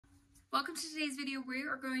Welcome to today's video. We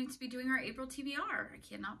are going to be doing our April TBR. I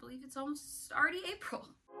cannot believe it's almost already April.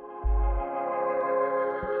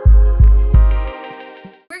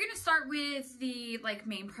 We're going to start with the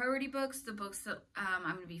main priority books, the books that I'm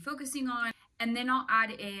going to be focusing on, and then I'll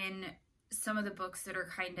add in some of the books that are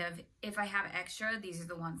kind of, if I have extra, these are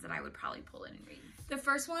the ones that I would probably pull in and read. The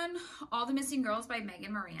first one, All the Missing Girls by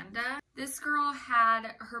Megan Miranda. This girl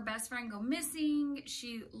had her best friend go missing.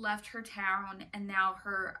 She left her town and now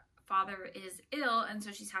her father is ill, and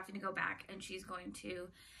so she's having to go back and she's going to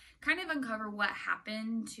kind of uncover what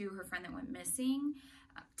happened to her friend that went missing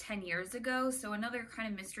 10 years ago. So another kind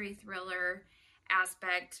of mystery thriller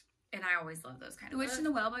aspect, and I always love those kind of books. The Witch in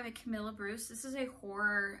the Well by Camilla Bruce. This is a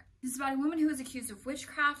horror. This is about a woman who was accused of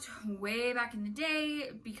witchcraft way back in the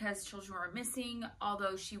day because children were missing.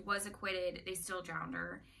 Although she was acquitted, they still drowned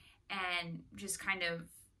her, and just kind of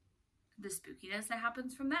the spookiness that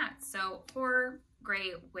happens from that. So horror,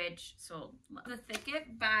 great, witch, so love. The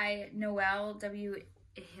Thicket by Noelle W.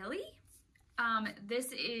 Hilly.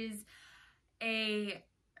 This is a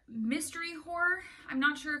mystery horror. I'm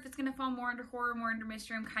not sure if it's going to fall more under horror, more under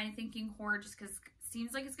mystery. I'm kind of thinking horror just because it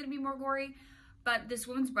seems like it's going to be more gory. But this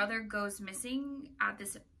woman's brother goes missing at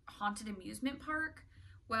this haunted amusement park.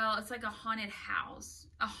 Well, it's like a haunted house,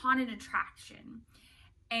 a haunted attraction.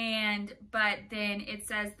 But then it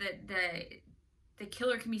says that the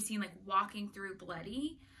killer can be seen walking through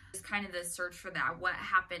bloody. It's kind of the search for that. What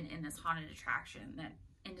happened in this haunted attraction that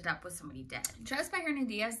ended up with somebody dead. Dressed by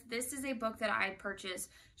Hernandez. This is a book that I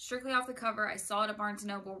purchased strictly off the cover. I saw it at Barnes &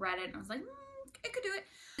 Noble, read it, and I was like, I could do it.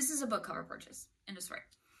 This is a book cover purchase. End of story.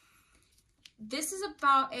 This is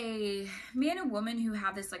about a man and woman who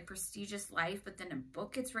have this prestigious life, but then a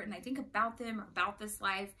book gets written, I think, about them or about this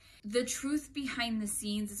life. The truth behind the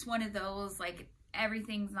scenes, it's one of those,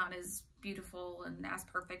 everything's not as beautiful and as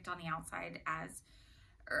perfect on the outside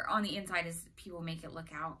or on the inside as people make it look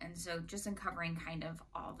out. And so just uncovering kind of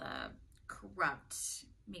all the corrupt,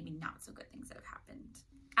 maybe not so good things that have happened.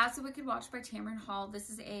 As the Wicked Watch by Tamron Hall.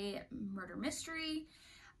 This is a murder mystery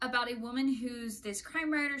about a woman who's this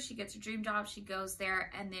crime writer. She gets her dream job, she goes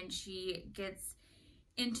there, and then she gets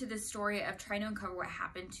into the story of trying to uncover what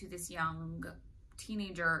happened to this young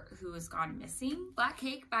teenager who has gone missing. Black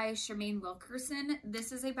Cake by Charmaine Wilkerson.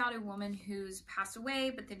 This is about a woman who's passed away,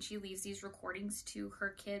 but then she leaves these recordings to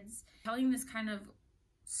her kids, telling this kind of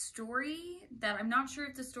story that I'm not sure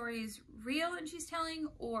if the story is real and she's telling,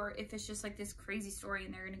 or if it's just this crazy story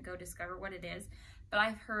and they're gonna go discover what it is. But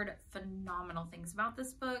I've heard phenomenal things about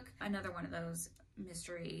this book. Another one of those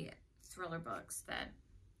mystery thriller books that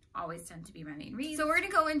always tend to be my main read. So we're gonna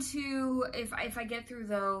go into, if I get through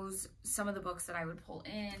those, some of the books that I would pull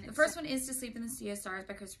in. The first one is To Sleep in the Sea of Stars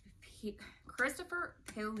by Christopher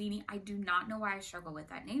Paolini. I do not know why I struggle with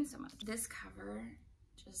that name so much. This cover,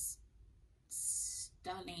 just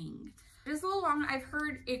stunning. It is a little long. I've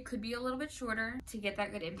heard it could be a little bit shorter to get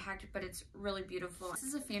that good impact, but it's really beautiful. This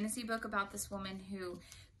is a fantasy book about this woman who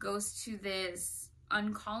goes to this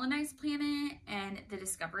uncolonized planet and the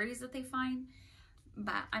discoveries that they find.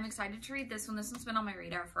 But I'm excited to read this one. This one's been on my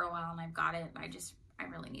radar for a while and I've got it. I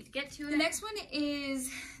really need to get to it. The next one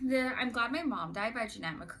is I'm Glad My Mom Died by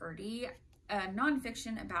Jeanette McCurdy. A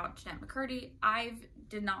nonfiction about Jeanette McCurdy. I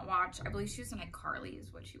did not watch, I believe she was in iCarly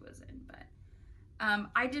is what she was in, but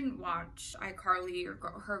I didn't watch iCarly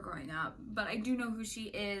or her growing up, but I do know who she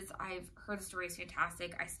is. I've heard the story is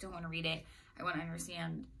fantastic. I still want to read it. I want to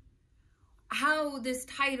understand how this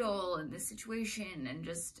title and this situation and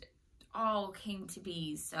just all came to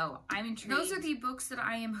be. So I'm intrigued. Those are the books that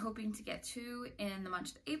I am hoping to get to in the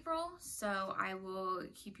month of April. So I will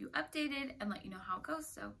keep you updated and let you know how it goes.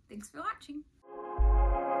 So thanks for watching.